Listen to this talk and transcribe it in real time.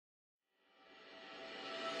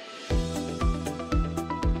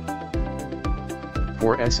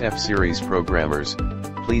For SF series programmers,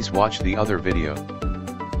 please watch the other video.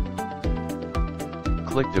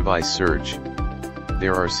 Click Device Search.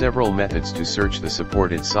 There are several methods to search the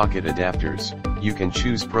supported socket adapters. You can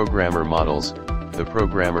choose programmer models. The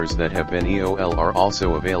programmers that have been EOL are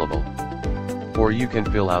also available. Or you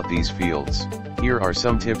can fill out these fields. Here are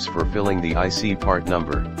some tips for filling the IC part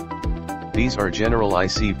number. These are general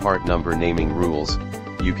IC part number naming rules.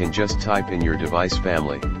 You can just type in your device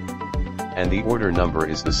family. And the order number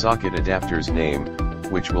is the socket adapter's name,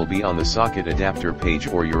 which will be on the socket adapter page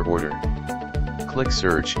or your order. Click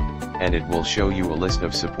Search, and it will show you a list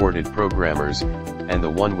of supported programmers, and the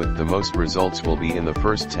one with the most results will be in the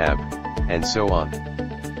first tab, and so on.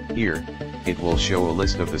 Here, it will show a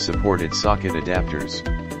list of the supported socket adapters.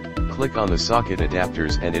 Click on the socket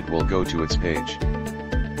adapters and it will go to its page.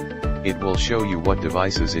 It will show you what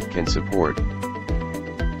devices it can support,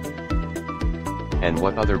 and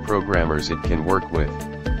what other programmers it can work with.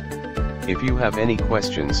 If you have any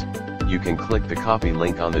questions, you can click the copy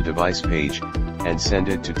link on the device page, and send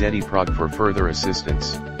it to DediProg for further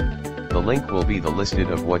assistance. The link will be the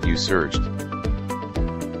listed of what you searched.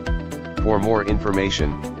 For more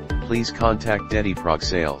information, please contact DediProg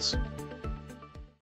Sales.